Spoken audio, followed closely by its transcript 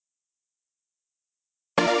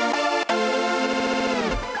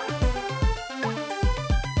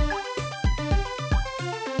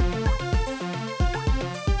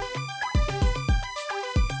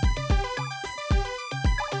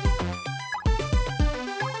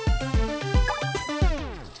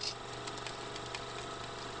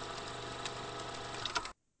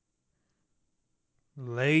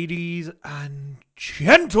Ladies and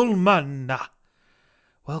gentlemen,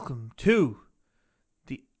 welcome to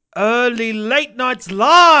the early late nights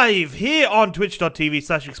live here on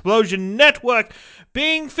twitch.tv/explosion network,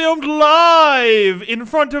 being filmed live in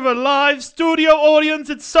front of a live studio audience.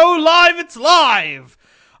 It's so live, it's live.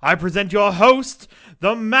 I present your host,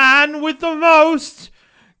 the man with the most,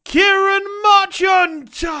 Kieran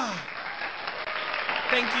Marchant.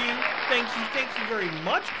 Thank you very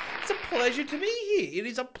much. It's a pleasure to be here. It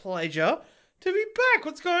is a pleasure to be back.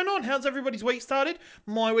 What's going on? How's everybody's week started?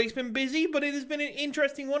 My week's been busy, but it has been an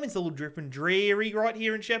interesting one. It's a little drip and dreary right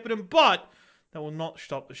here in Shepparton, but that will not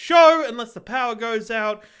stop the show unless the power goes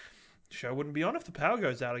out. The show wouldn't be on if the power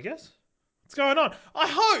goes out, I guess. What's going on? I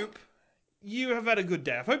hope you have had a good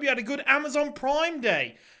day. I hope you had a good Amazon Prime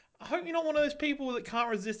day. I hope you're not one of those people that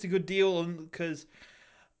can't resist a good deal, because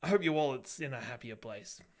I hope your wallet's in a happier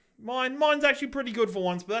place. Mine's actually pretty good for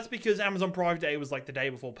once, but that's because Amazon Prime Day was like the day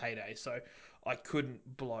before payday, so I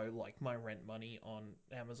couldn't blow like my rent money on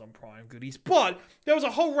Amazon Prime goodies. But there was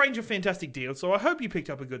a whole range of fantastic deals, so I hope you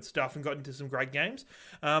picked up a good stuff and got into some great games.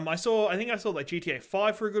 I think I saw like GTA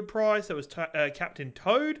 5 for a good price. There was Captain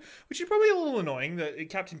Toad, which is probably a little annoying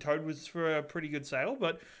that Captain Toad was for a pretty good sale,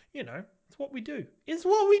 but you know. It's what we do. It's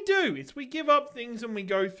what we do. It's we give up things and we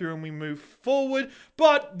go through and we move forward.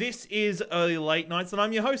 But this is Early Late Nights, and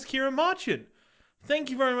I'm your host, Kieran Marchant. Thank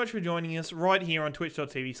you very much for joining us right here on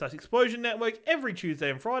twitch.tv/explosion network every Tuesday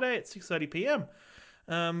and Friday at 6:30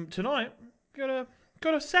 p.m. Tonight, got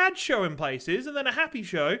a sad show in places, and then a happy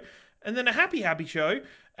show, and then a happy show,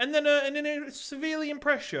 and then a severely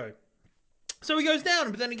impressed show. So he goes down,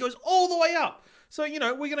 but then he goes all the way up. So, we're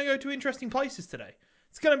going to go to interesting places today.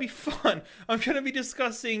 It's going to be fun. I'm going to be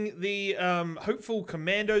discussing the hopeful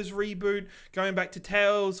Commandos reboot, going back to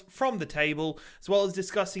Tales from the Table, as well as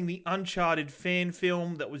discussing the Uncharted fan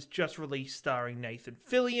film that was just released starring Nathan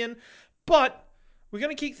Fillion. But we're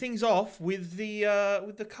going to kick things off with the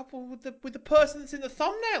person that's in the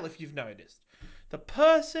thumbnail, if you've noticed. The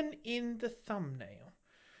person in the thumbnail.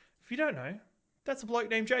 If you don't know, that's a bloke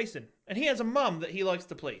named Jason. And he has a mum that he likes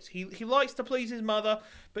to please. He likes to please his mother,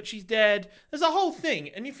 but she's dead. There's a whole thing.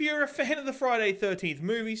 And if you're a fan of the Friday the 13th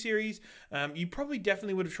movie series, you probably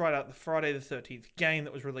definitely would have tried out the Friday the 13th game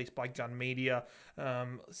that was released by Gun Media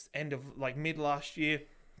end of mid last year.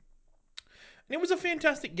 And it was a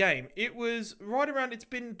fantastic game. It was right around, it's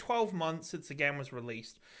been 12 months since the game was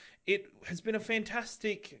released. It has been a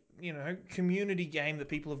fantastic, community game that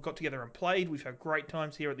people have got together and played. We've had great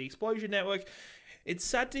times here at the Explosion Network. It's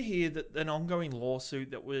sad to hear that an ongoing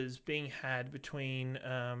lawsuit that was being had between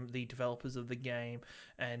the developers of the game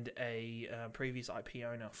and a previous IP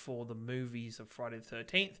owner for the movies of Friday the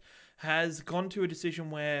 13th has gone to a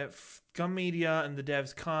decision where Gun Media and the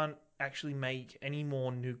devs can't actually make any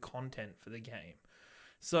more new content for the game.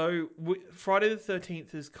 So Friday the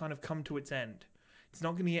 13th has kind of come to its end. It's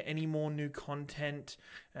not going to get any more new content.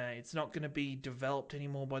 It's not going to be developed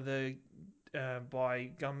anymore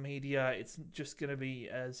by Gun Media. It's just going to be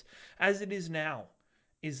as it is now,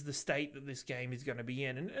 is the state that this game is going to be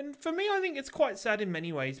in. And for me, I think it's quite sad in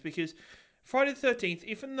many ways, because Friday the 13th,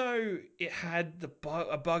 even though it had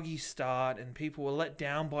a buggy start and people were let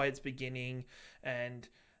down by its beginning, and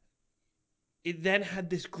it then had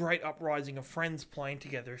this great uprising of friends playing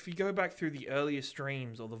together. If you go back through the earlier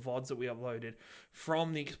streams or the VODs that we uploaded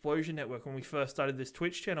from the Explosion Network when we first started this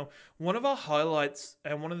Twitch channel, one of our highlights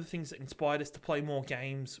and one of the things that inspired us to play more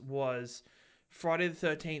games was Friday the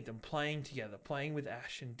 13th and playing together, playing with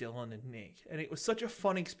Ash and Dylan and Nick. And it was such a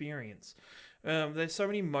fun experience. There's so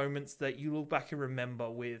many moments that you look back and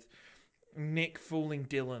remember with Nick fooling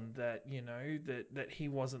Dylan that, that he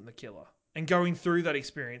wasn't the killer. And going through that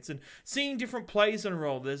experience and seeing different plays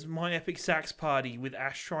unroll. There's my epic sax party with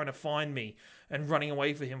Ash trying to find me and running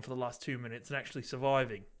away for him for the last 2 minutes and actually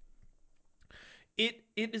surviving.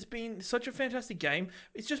 It has been such a fantastic game.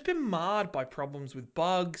 It's just been marred by problems with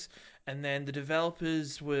bugs, and then the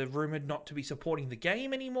developers were rumored not to be supporting the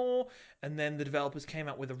game anymore, and then the developers came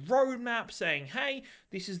out with a roadmap saying, hey,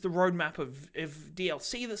 this is the roadmap of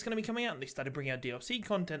DLC that's going to be coming out, and they started bringing out DLC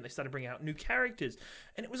content, they started bringing out new characters,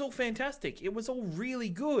 and it was all fantastic. It was all really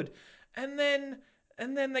good. And then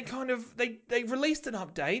they kind of, they released an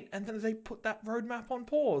update, and then they put that roadmap on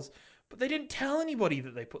pause. But they didn't tell anybody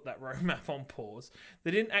that they put that roadmap on pause.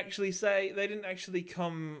 They didn't actually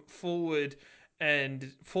come forward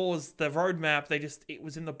and pause the roadmap. It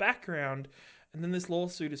was in the background. And then this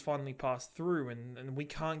lawsuit has finally passed through, and we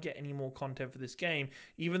can't get any more content for this game,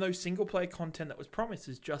 even though single player content that was promised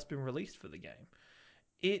has just been released for the game.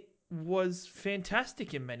 It was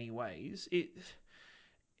fantastic in many ways.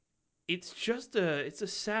 it's a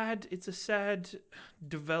sad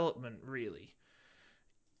development, really.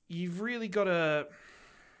 You've really got to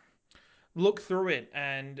look through it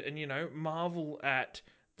and marvel at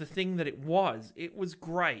the thing that it was. It was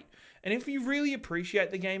great. And if you really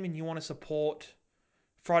appreciate the game and you want to support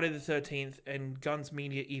Friday the 13th and Guns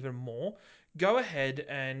Media even more, go ahead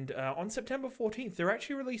and on September 14th, they're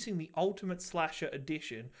actually releasing the Ultimate Slasher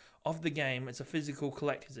edition of the game as a physical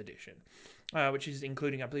collector's edition. Which is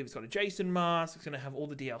including, I believe it's got a Jason mask. It's going to have all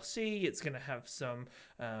the DLC. It's going to have some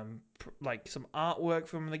some artwork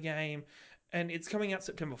from the game, and it's coming out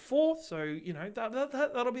September 4th. So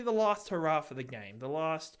that'll be the last hurrah for the game, the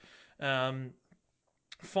last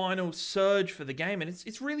final surge for the game, and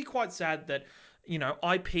it's really quite sad that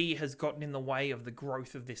IP has gotten in the way of the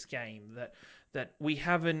growth of this game. That we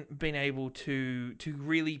haven't been able to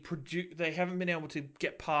really produce. They haven't been able to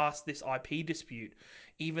get past this IP dispute,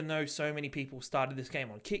 even though so many people started this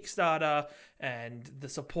game on Kickstarter and the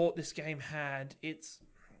support this game had.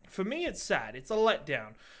 For me, it's sad. It's a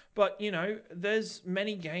letdown. But, there's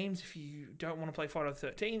many games, if you don't want to play Friday the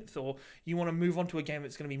 13th or you want to move on to a game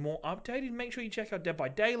that's going to be more updated, make sure you check out Dead by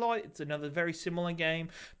Daylight. It's another very similar game.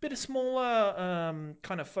 Bit of smaller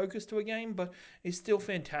kind of focus to a game, but it's still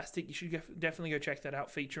fantastic. You should definitely go check that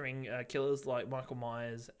out, featuring killers like Michael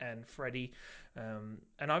Myers and Freddy. And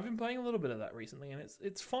I've been playing a little bit of that recently, and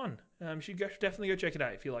it's fun. You should definitely go check it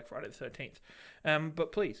out if you like Friday the 13th.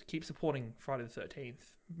 But please, keep supporting Friday the 13th.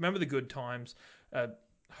 Remember the good times.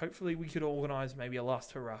 Hopefully we could organise maybe a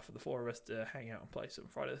last hurrah for the four of us to hang out and play some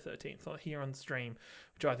Friday the 13th here on stream,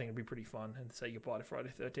 which I think would be pretty fun, and say goodbye to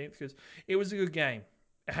Friday the 13th, because it was a good game.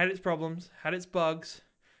 It had its problems, had its bugs.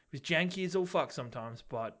 It was janky as all fuck sometimes,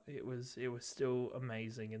 but it was still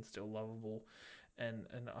amazing and still lovable, and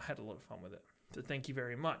I had a lot of fun with it. So thank you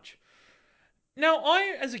very much. Now,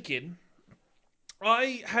 as a kid,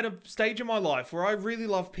 I had a stage in my life where I really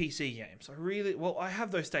love PC games. I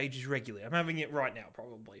have those stages regularly. I'm having it right now,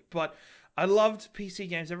 probably. But I loved PC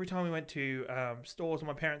games. Every time we went to stores with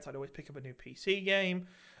my parents, I'd always pick up a new PC game.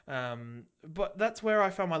 But that's where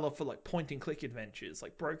I found my love for like point and click adventures,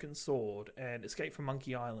 like Broken Sword and Escape from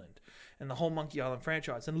Monkey Island, and the whole Monkey Island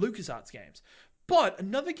franchise and LucasArts games. But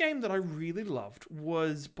another game that I really loved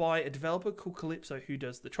was by a developer called Calypso, who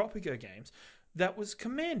does the Tropico games. That was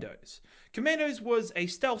Commandos. Commandos was a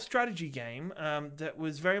stealth strategy game that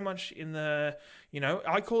was very much in the,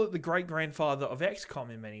 I call it the great grandfather of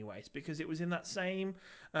XCOM in many ways, because it was in that same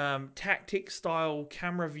tactic style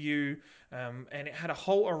camera view, and it had a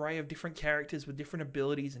whole array of different characters with different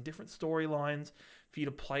abilities and different storylines for you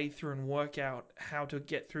to play through and work out how to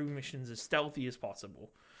get through missions as stealthy as possible.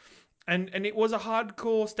 And it was a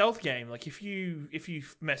hardcore stealth game. Like if you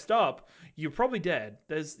messed up, you're probably dead.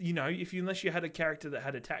 There's unless you had a character that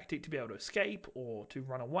had a tactic to be able to escape or to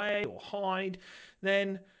run away or hide,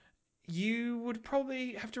 then you would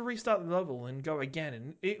probably have to restart the level and go again.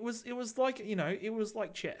 And it was like it was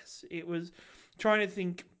like chess. It was trying to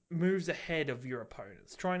think moves ahead of your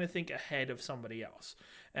opponents, trying to think ahead of somebody else.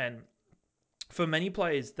 And for many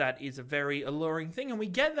players, that is a very alluring thing, and we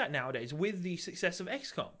get that nowadays with the success of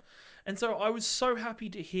XCOM. And so I was so happy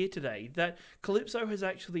to hear today that Calypso has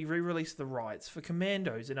actually re-released the rights for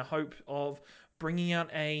Commandos in a hope of bringing out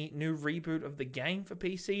a new reboot of the game for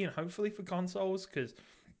PC and hopefully for consoles, because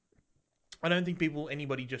I don't think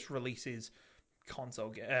anybody just releases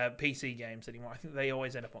PC games anymore. I think they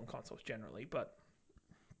always end up on consoles generally, but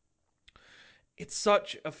it's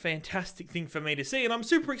such a fantastic thing for me to see, and I'm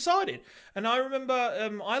super excited. And I remember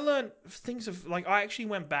I learned things I actually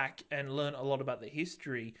went back and learned a lot about the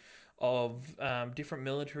history of different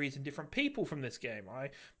militaries and different people from this game.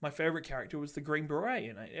 My favorite character was the Green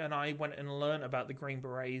Beret, and I went and learned about the Green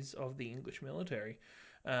Berets of the English military,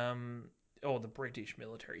 or the British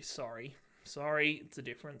military. Sorry, it's a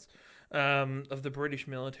difference, of the British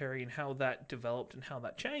military and how that developed and how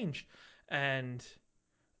that changed, and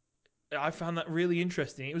I found that really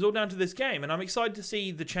interesting. It was all down to this game, and I'm excited to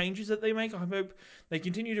see the changes that they make. I hope they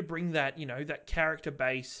continue to bring that, that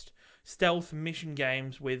character-based stealth mission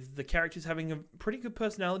games with the characters having a pretty good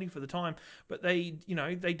personality for the time, but they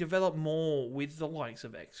develop more with the likes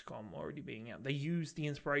of XCOM already being out. They use the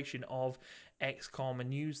inspiration of XCOM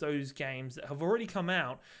and use those games that have already come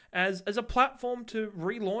out as a platform to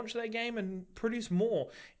relaunch their game and produce more.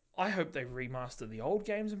 I hope they remaster the old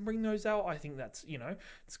games and bring those out. I think that's,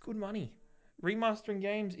 it's good money. Remastering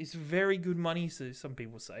games is very good money, so some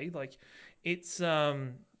people say. Like, it's,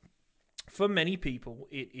 for many people,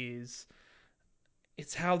 it's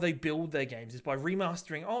how they build their games, is by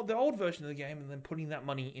remastering the old version of the game and then putting that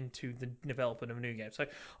money into the development of a new game. So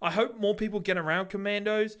I hope more people get around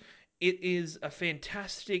Commandos. It is a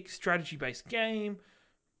fantastic strategy-based game.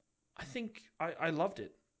 I think I loved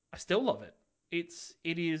it. I still love it.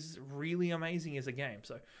 It is really amazing as a game.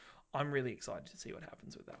 So I'm really excited to see what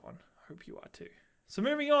happens with that one. I hope you are too. So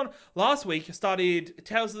moving on, last week I started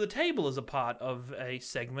Tales of the Table as a part of a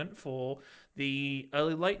segment for the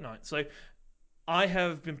early late night. So I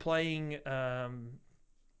have been playing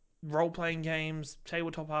role-playing games,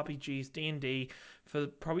 tabletop RPGs, D&D for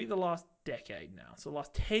probably the last decade now. So the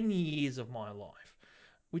last 10 years of my life,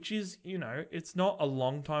 which is, it's not a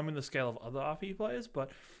long time in the scale of other RPG players,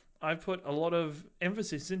 but I've put a lot of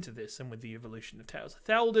emphasis into this, and with the evolution of Tales of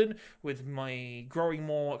Thalden, with my growing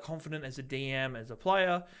more confident as a DM, as a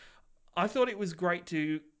player, I thought it was great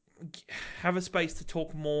to have a space to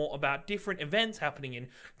talk more about different events happening in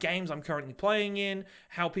games I'm currently playing in,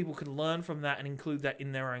 how people can learn from that and include that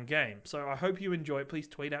in their own game. So I hope you enjoy it. Please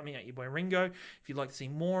tweet at me at your boy Ringo if you'd like to see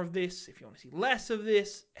more of this, if you want to see less of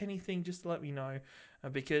this, anything, just let me know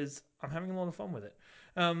because I'm having a lot of fun with it.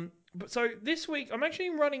 But so this week, I'm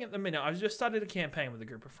actually running at the minute. I've just started a campaign with a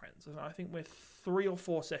group of friends, and I think we're 3 or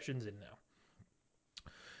 4 sessions in now.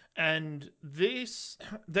 And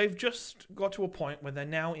they've just got to a point where they're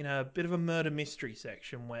now in a bit of a murder mystery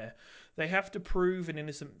section where they have to prove an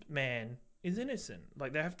innocent man is innocent.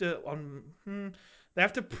 Like they have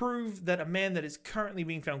to prove that a man that is currently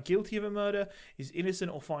being found guilty of a murder is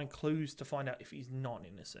innocent, or find clues to find out if he's not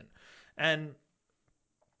innocent. And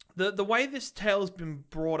the way this tale has been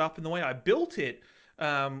brought up and the way I built it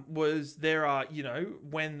was there are,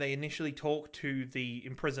 when they initially talk to the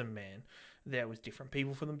imprisoned man, there was different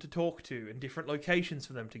people for them to talk to and different locations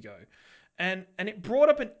for them to go. And it brought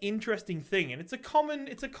up an interesting thing, and it's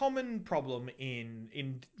a common problem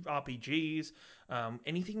in RPGs,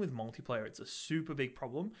 anything with multiplayer. It's a super big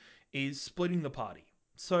problem, is splitting the party.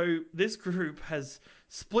 So this group has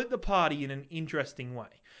split the party in an interesting way,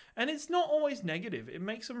 and it's not always negative. It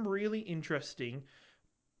makes some really interesting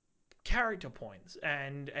character points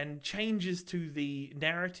and changes to the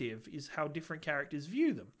narrative is how different characters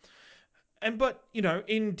view them. But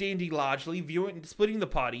in D&D largely, splitting the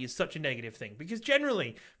party is such a negative thing because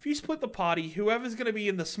generally, if you split the party, whoever's going to be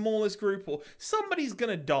in the smallest group or somebody's going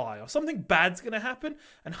to die or something bad's going to happen,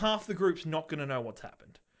 and half the group's not going to know what's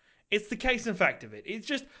happened. It's the case and fact of it. It's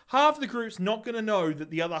just half the group's not going to know that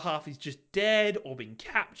the other half is just dead or been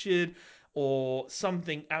captured or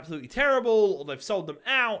something absolutely terrible, or they've sold them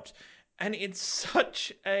out, and it's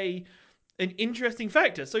such an interesting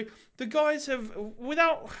factor. So the guys have, I'm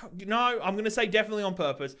going to say definitely on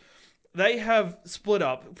purpose, they have split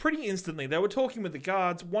up pretty instantly. They were talking with the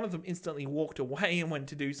guards. One of them instantly walked away and went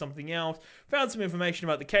to do something else, found some information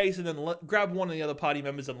about the case, and then grabbed one of the other party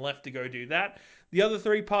members and left to go do that. The other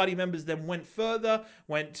 3 party members then went further,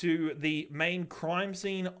 went to the main crime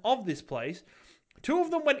scene of this place. 2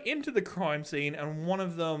 of them went into the crime scene, and one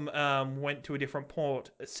of them went to a different port,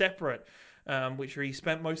 separate, which he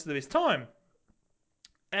spent most of his time.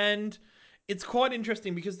 And it's quite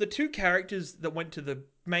interesting because the 2 characters that went to the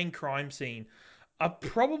main crime scene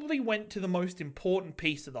probably went to the most important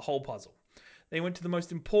piece of the whole puzzle. They went to the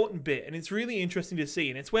most important bit, and it's really interesting to see.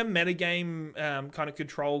 And it's where metagame kind of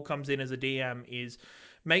control comes in as a DM, is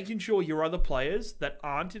making sure your other players that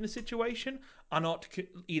aren't in a situation are not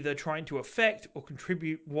either trying to affect or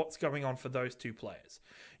contribute what's going on for those 2 players.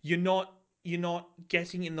 You're not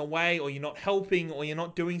getting in the way, or you're not helping, or you're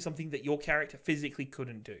not doing something that your character physically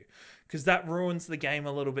couldn't do, because that ruins the game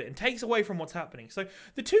a little bit and takes away from what's happening. So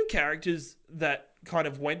the 2 characters that kind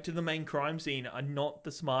of went to the main crime scene are not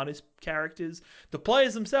the smartest characters. The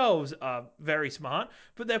players themselves are very smart,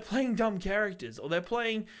 but they're playing dumb characters, or they're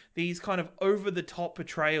playing these kind of over-the-top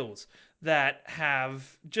portrayals that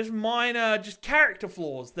have just character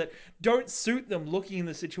flaws that don't suit them looking in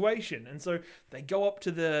the situation. And so they go up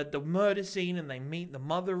to the murder scene and they meet the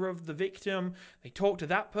mother of the victim. They talk to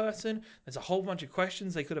that person. There's a whole bunch of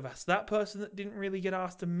questions they could have asked that person that didn't really get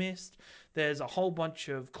asked and missed. There's a whole bunch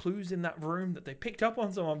of clues in that room that they picked up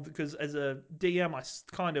on someone, because as a DM, I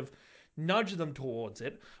kind of nudged them towards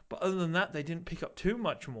it. But other than that, they didn't pick up too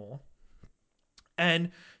much more.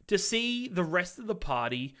 And to see the rest of the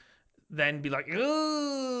party then be like,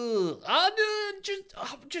 I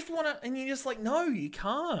just want to, and you're just like, no, you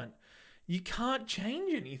can't. You can't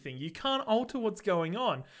change anything. You can't alter what's going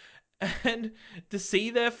on. And to see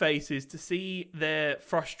their faces, to see their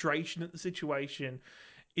frustration at the situation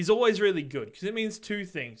is always really good, because it means 2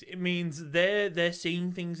 things. It means they're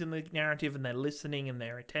seeing things in the narrative and they're listening and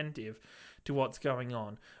they're attentive to what's going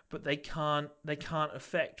on, but they can't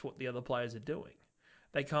affect what the other players are doing.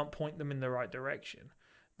 They can't point them in the right direction.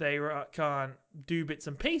 They can't do bits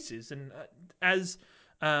and pieces. And as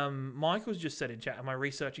Michael's just said in chat, am I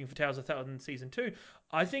researching for Tales of the Thousand Season 2?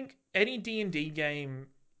 I think any D&D game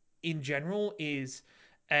in general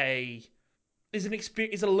a is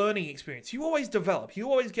a learning experience. You always develop. You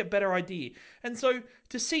always get better idea. And so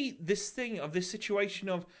to see this situation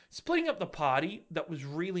of splitting up the party that was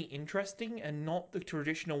really interesting and not the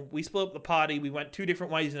traditional, we split up the party, we went two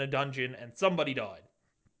different ways in a dungeon and somebody died.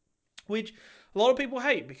 Which a lot of people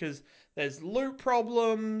hate because there's loot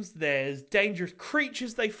problems, there's dangerous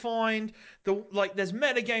creatures they find, there's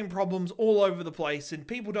metagame problems all over the place and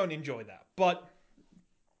people don't enjoy that. But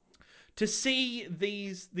to see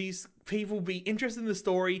these people be interested in the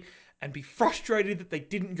story and be frustrated that they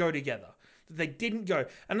didn't go together, that they didn't go.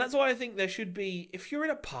 And that's why I think there should be, if you're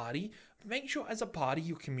in a party, make sure as a party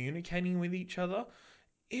you're communicating with each other.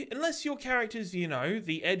 Unless your character's, the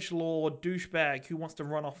edgelord douchebag who wants to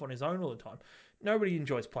run off on his own all the time. Nobody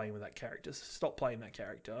enjoys playing with that character, so stop playing that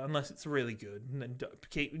character unless it's really good. And then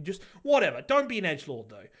just whatever. Don't be an edgelord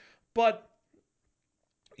though. But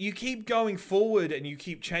you keep going forward and you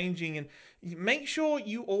keep changing and make sure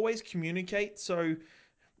you always communicate so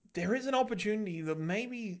there is an opportunity that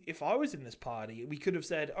maybe if I was in this party, we could have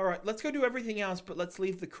said, all right, let's go do everything else, but let's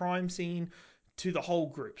leave the crime scene to the whole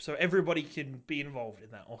group so everybody can be involved in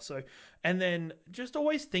that also. And then just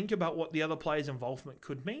always think about what the other player's involvement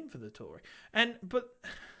could mean for the story. But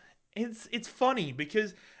it's funny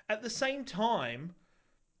because at the same time,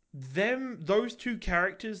 those two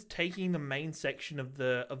characters taking the main section of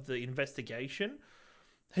the investigation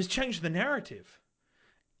has changed the narrative.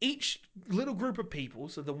 Each little group of people,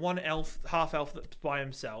 so the one elf, half elf that's by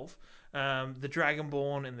himself, the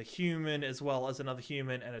dragonborn and the human, as well as another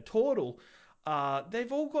human and a turtle,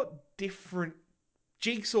 they've all got different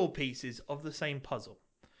jigsaw pieces of the same puzzle.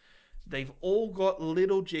 They've all got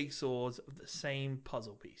little jigsaws of the same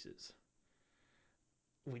puzzle pieces,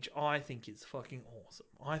 which I think is fucking awesome.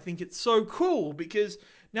 I think it's so cool because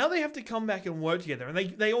now they have to come back and work together. And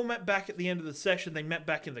they all met back at the end of the session. They met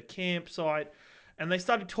back in the campsite and they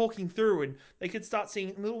started talking through and they could start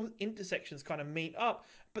seeing little intersections kind of meet up.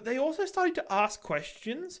 But they also started to ask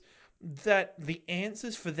questions that the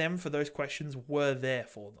answers for them for those questions were there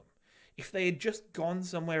for them. If they had just gone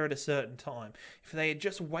somewhere at a certain time, if they had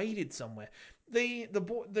just waited somewhere,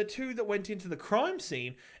 the two that went into the crime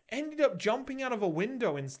scene ended up jumping out of a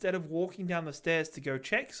window instead of walking down the stairs to go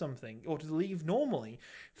check something or to leave normally.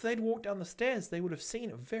 If they'd walked down the stairs, they would have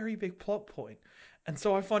seen a very big plot point. And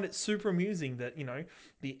so I find it super amusing that,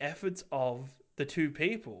 the efforts of the two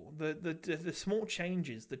people, the small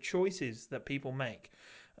changes, the choices that people make,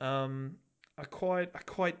 are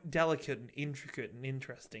quite delicate and intricate and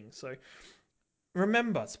interesting. So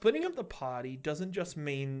remember, splitting up the party doesn't just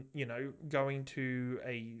mean, going to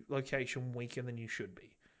a location weaker than you should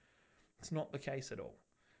be. It's not the case at all.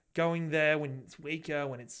 Going there when it's weaker,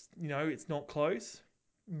 when it's, it's not close,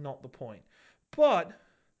 not the point. But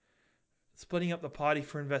splitting up the party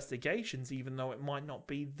for investigations, even though it might not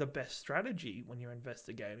be the best strategy when you're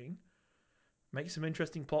investigating, makes some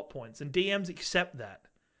interesting plot points. And DMs accept that.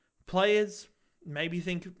 Players, maybe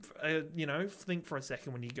think for a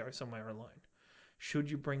second when you go somewhere alone. Should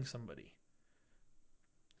you bring somebody?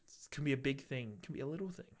 It can be a big thing. It can be a little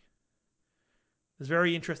thing. There's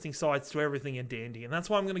very interesting sides to everything in D&D, and that's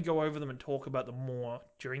why I'm going to go over them and talk about them more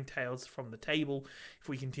during Tales from the Table if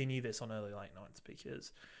we continue this on Early Late Nights,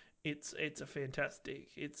 because it's a fantastic...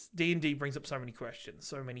 D&D brings up so many questions,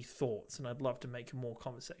 so many thoughts, and I'd love to make more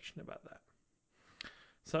conversation about that.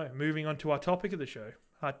 So, moving on to our topic of the show.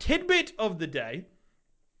 Our tidbit of the day.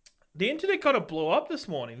 The internet kind of blew up this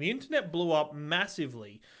morning. The internet blew up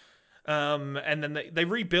massively. And then they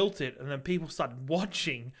rebuilt it, and then people started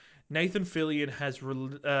watching. Nathan Fillion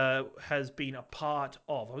has been a part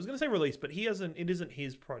of. I was going to say released, but it isn't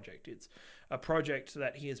his project. It's a project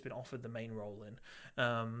that he has been offered the main role in.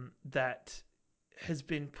 That has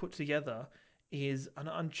been put together is an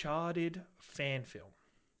Uncharted fan film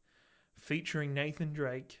featuring Nathan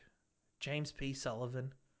Drake, James P.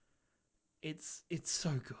 Sullivan. It's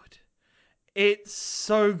so good. It's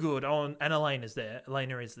so good. Oh, and Elena is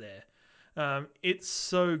there. It's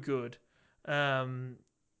so good.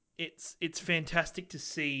 It's fantastic to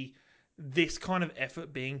see this kind of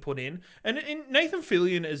effort being put in. And Nathan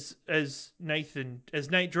Fillion as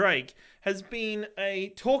Nate Drake has been a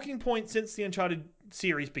talking point since the Uncharted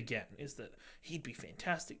series began, is that he'd be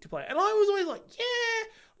fantastic to play. And I was always like,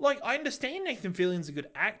 yeah, I understand Nathan Fillion's a good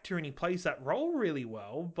actor and he plays that role really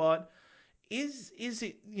well, but is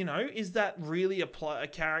it, is that really a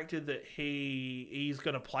character that he's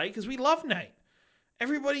going to play? Because we love Nate.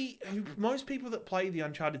 Most people that play the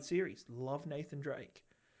Uncharted series love Nathan Drake.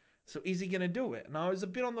 So is he going to do it? And I was a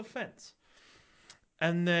bit on the fence.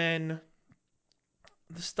 And then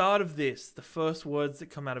the start of this, the first words that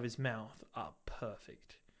come out of his mouth are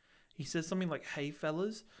perfect. He says something like, "Hey,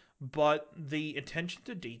 fellas," but the attention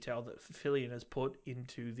to detail that Fillion has put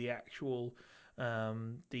into the actual,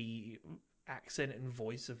 the accent and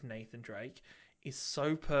voice of Nathan Drake is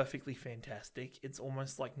so perfectly fantastic. It's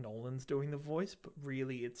almost like Nolan's doing the voice, but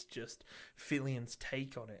really it's just Fillion's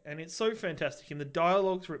take on it. And it's so fantastic. And the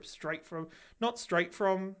dialogue's ripped straight from, not straight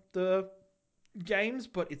from the games,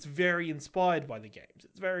 but it's very inspired by the games.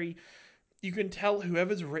 It's very, you can tell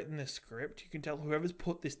whoever's written this script, you can tell whoever's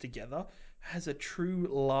put this together has a true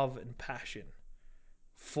love and passion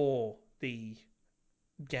for the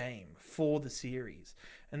game, for the series,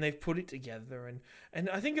 and they've put it together. And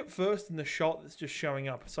I think at first in the shot that's just showing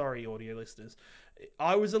up, sorry audio listeners,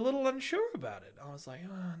 I was a little unsure about it. I was like,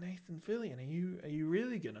 "Oh, Nathan Fillion, are you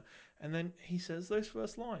really gonna?" And then he says those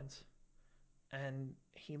first lines, and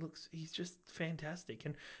he's just fantastic.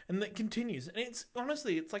 And that continues, and it's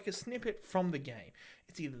honestly, it's like a snippet from the game.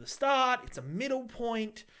 It's either the start, it's a middle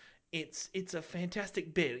point, it's a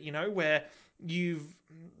fantastic bit, where you've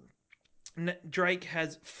Drake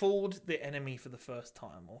has fooled the enemy for the first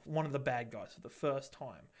time, or one of the bad guys for the first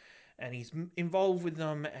time, and he's involved with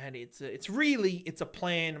them. And it's really a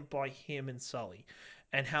plan by him and Sully,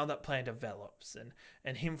 and how that plan develops,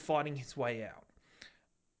 and him fighting his way out.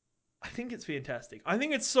 I think it's fantastic. I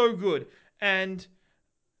think it's so good. And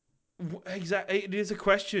exactly, it is a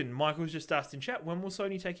question Michael's just asked in chat. When will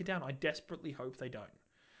Sony take it down? I desperately hope they don't.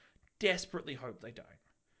 Desperately hope they don't,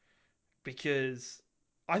 because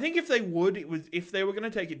I think if they would, if they were going to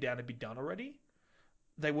take it down, it'd be done already.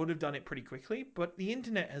 They would have done it pretty quickly. But the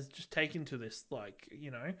internet has just taken to this, like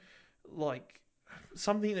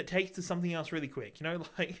something that takes to something else really quick.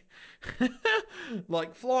 Like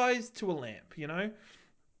like flies to a lamp.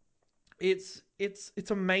 It's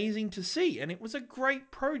amazing to see, and it was a great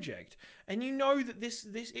project. And that this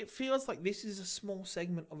it feels like this is a small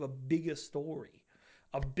segment of a bigger story,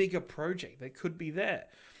 a bigger project that could be there.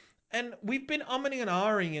 And we've been umming and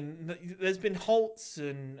ahhing, and there's been halts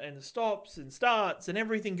and stops and starts and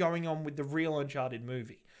everything going on with the real Uncharted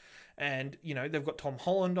movie. And, they've got Tom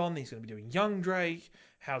Holland on. He's going to be doing young Drake.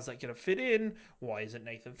 How's that going to fit in? Why isn't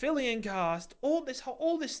Nathan Fillion cast? All this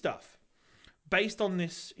stuff based on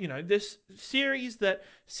this, this series that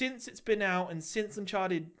since it's been out and since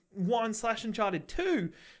Uncharted 1/Uncharted 2,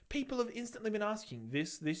 people have instantly been asking,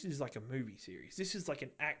 this is like a movie series. This is like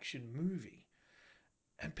an action movie.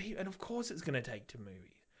 And of course it's going to take to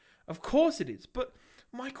movies. Of course it is. But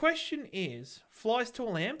my question is, flies to a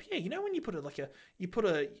lamp? Yeah, when you put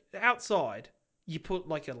outside, you put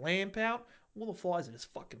like a lamp out, all the flies are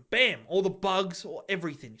just fucking bam. All the bugs, or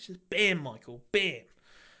everything. It's just bam, Michael,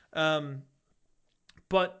 bam.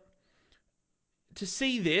 But to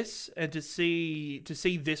see this and to see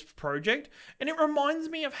this project, and it reminds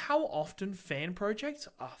me of how often fan projects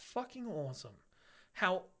are fucking awesome.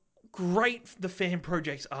 How great the fan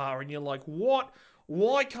projects are, and you're like, what?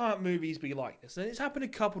 Why can't movies be like this? And it's happened a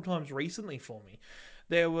couple times recently for me.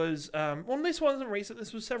 There was, this wasn't recent,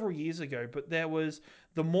 this was several years ago, but there was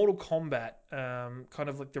the Mortal Kombat, kind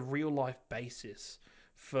of like the real life basis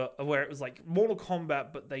for where it was like Mortal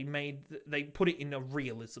Kombat, but they put it in a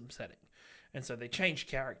realism setting. And so they changed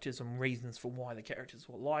characters and reasons for why the characters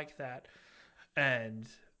were like that. And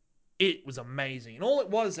it was amazing. And all it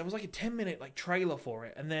was, there was like a 10-minute like trailer for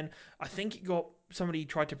it. And then I think somebody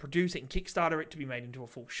tried to produce it and Kickstarter it to be made into a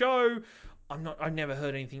full show. I've never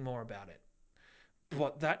heard anything more about it.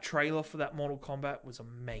 But that trailer for that Mortal Kombat was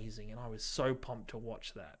amazing. And I was so pumped to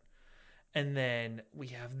watch that. And then we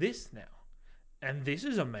have this now. And this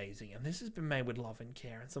is amazing. And this has been made with love and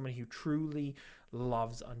care. And somebody who truly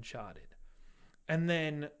loves Uncharted. And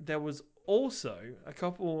then there was also a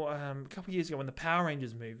couple years ago when the Power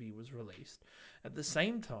Rangers movie was released. At the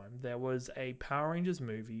same time, there was a Power Rangers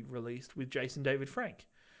movie released with Jason David Frank.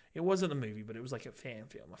 It wasn't a movie, but it was like a fan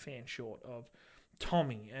film, a fan short of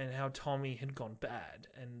Tommy and how Tommy had gone bad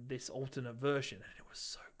and this alternate version. And it was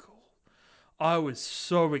so cool. I was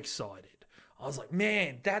so excited. I was like,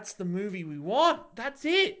 man, that's the movie we want. That's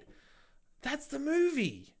it. That's the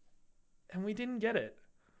movie. And we didn't get it.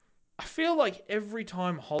 I feel like every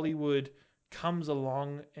time Hollywood comes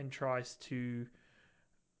along and tries to,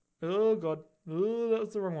 oh god, oh, that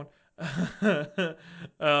was the wrong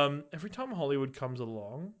one. Every time Hollywood comes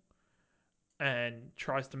along and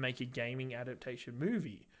tries to make a gaming adaptation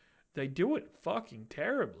movie, they do it fucking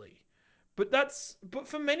terribly. But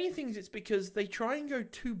for many things, it's because they try and go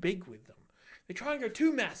too big with them. They try and go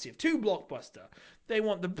too massive, too blockbuster. They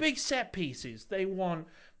want the big set pieces. They want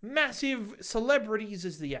massive celebrities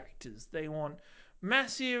as the actors. They want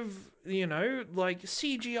massive, like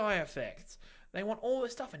CGI effects. They want all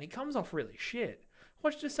this stuff, and it comes off really shit.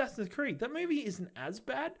 Watched Assassin's Creed. That movie isn't as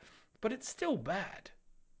bad, but it's still bad.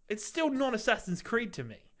 It's still not Assassin's Creed to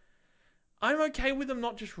me. I'm okay with them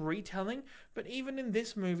not just retelling, but even in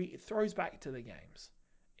this movie, it throws back to the games.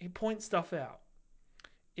 It points stuff out.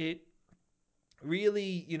 It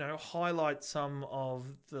really, highlights some of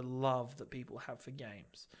the love that people have for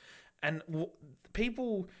games. And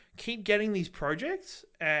people keep getting these projects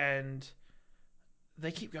and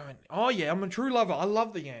they keep going, oh yeah, I'm a true lover. I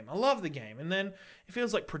love the game. I love the game. And then it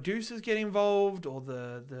feels like producers get involved or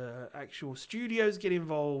the actual studios get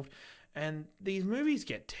involved and these movies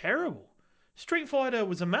get terrible. Street Fighter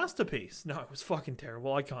was a masterpiece. No, it was fucking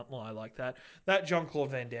terrible. I can't lie like that. That Jean-Claude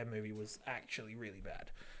Van Damme movie was actually really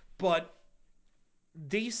bad. But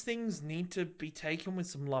these things need to be taken with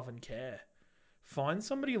some love and care. Find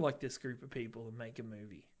somebody like this group of people and make a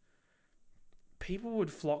movie. People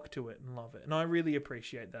would flock to it and love it. And I really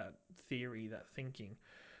appreciate that theory, that thinking.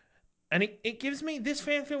 And it gives me, this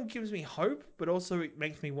fan film gives me hope, but also it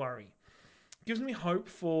makes me worry. It gives me hope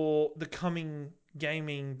for the coming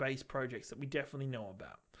gaming-based projects that we definitely know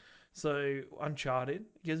about. So Uncharted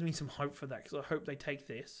gives me some hope for that because I hope they take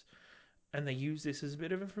this and they use this as a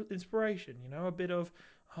bit of inspiration. A bit of,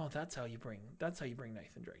 oh, that's how you bring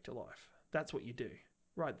Nathan Drake to life. That's what you do,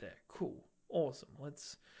 right there. Cool, awesome.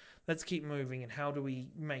 Let's keep moving. And how do we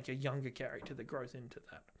make a younger character that grows into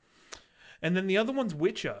that? And then the other one's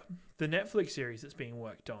Witcher, the Netflix series that's being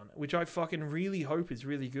worked on, which I fucking really hope is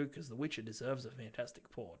really good because The Witcher deserves a fantastic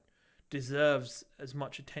port. Deserves as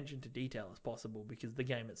much attention to detail as possible because the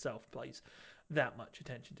game itself plays that much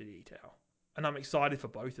attention to detail. And I'm excited for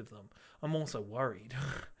both of them. I'm also worried.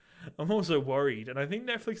 And I think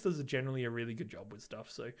Netflix does generally a really good job with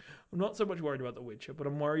stuff, so I'm not so much worried about The Witcher, but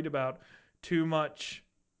I'm worried about too much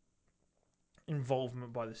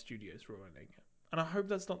involvement by the studios ruining it. And I hope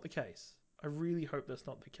that's not the case. I really hope that's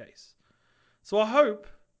not the case. So I hope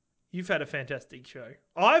you've had a fantastic show.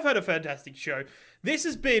 I've had a fantastic show. This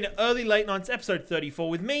has been Early Late Nights episode 34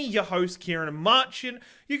 with me, your host, Kieran Marchin.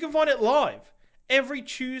 You can find it live every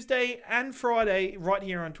Tuesday and Friday right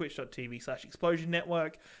here on twitch.tv/Explosion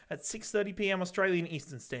Network at 6:30 p.m. Australian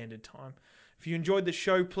Eastern Standard Time. If you enjoyed the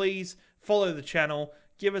show, please follow the channel.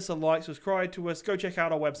 Give us a like, subscribe to us. Go check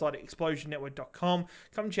out our website at explosionnetwork.com.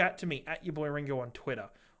 Come chat to me at your boy Ringo on Twitter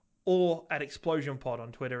or at ExplosionPod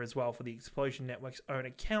on Twitter as well for the Explosion Network's own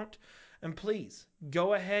account. And please,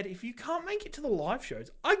 go ahead. If you can't make it to the live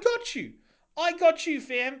shows, I got you. I got you,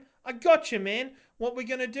 fam. I got you, man. What we're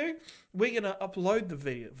going to do, we're going to upload the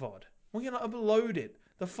video VOD. We're going to upload it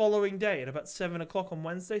the following day at about 7 o'clock on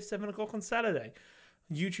Wednesday, 7 o'clock on Saturday.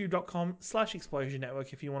 YouTube.com/Explosion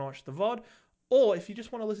Network if you want to watch the VOD. Or if you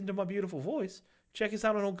just want to listen to my beautiful voice, check us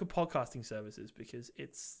out on all good podcasting services because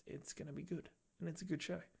it's going to be good. And it's a good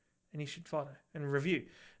show. And you should follow and review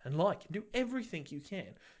and like and do everything you can.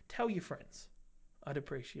 Tell your friends. I'd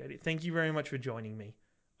appreciate it. Thank you very much for joining me.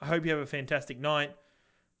 I hope you have a fantastic night.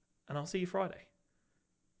 And I'll see you Friday.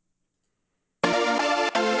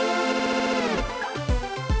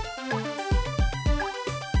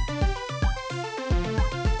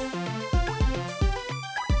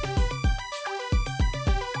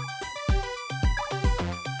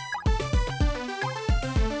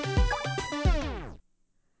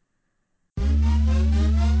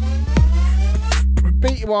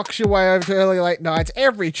 Walks your way over to Early Late Nights.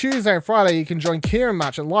 Every Tuesday and Friday, you can join Kieran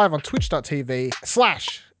Marchant live on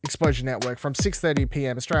twitch.tv/Explosion Network from 6:30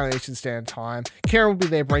 p.m. Australian Eastern Standard Time. Kieran will be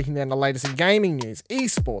there breaking down the latest in gaming news,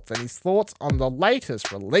 esports, and his thoughts on the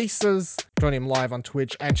latest releases. Join him live on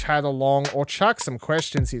Twitch and chat along or chuck some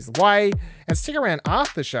questions his way and stick around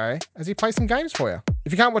after the show as he plays some games for you.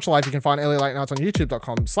 If you can't watch live, you can find Early Late Nights on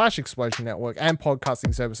youtube.com/Explosion Network and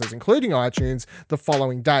podcasting services, including iTunes, the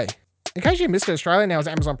following day. In case you missed it, Australia now has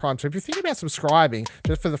Amazon Prime, so if you're thinking about subscribing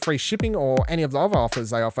just for the free shipping or any of the other offers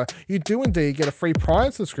they offer, you do indeed get a free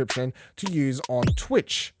Prime subscription to use on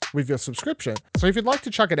Twitch with your subscription. So if you'd like to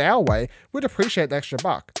chuck it our way, we'd appreciate the extra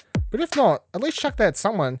buck. But if not, at least chuck that at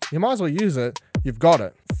someone. You might as well use it. You've got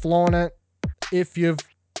it. Flaunt it if you've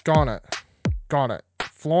got it. Got it.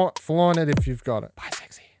 Flaunt it if you've got it. Bye.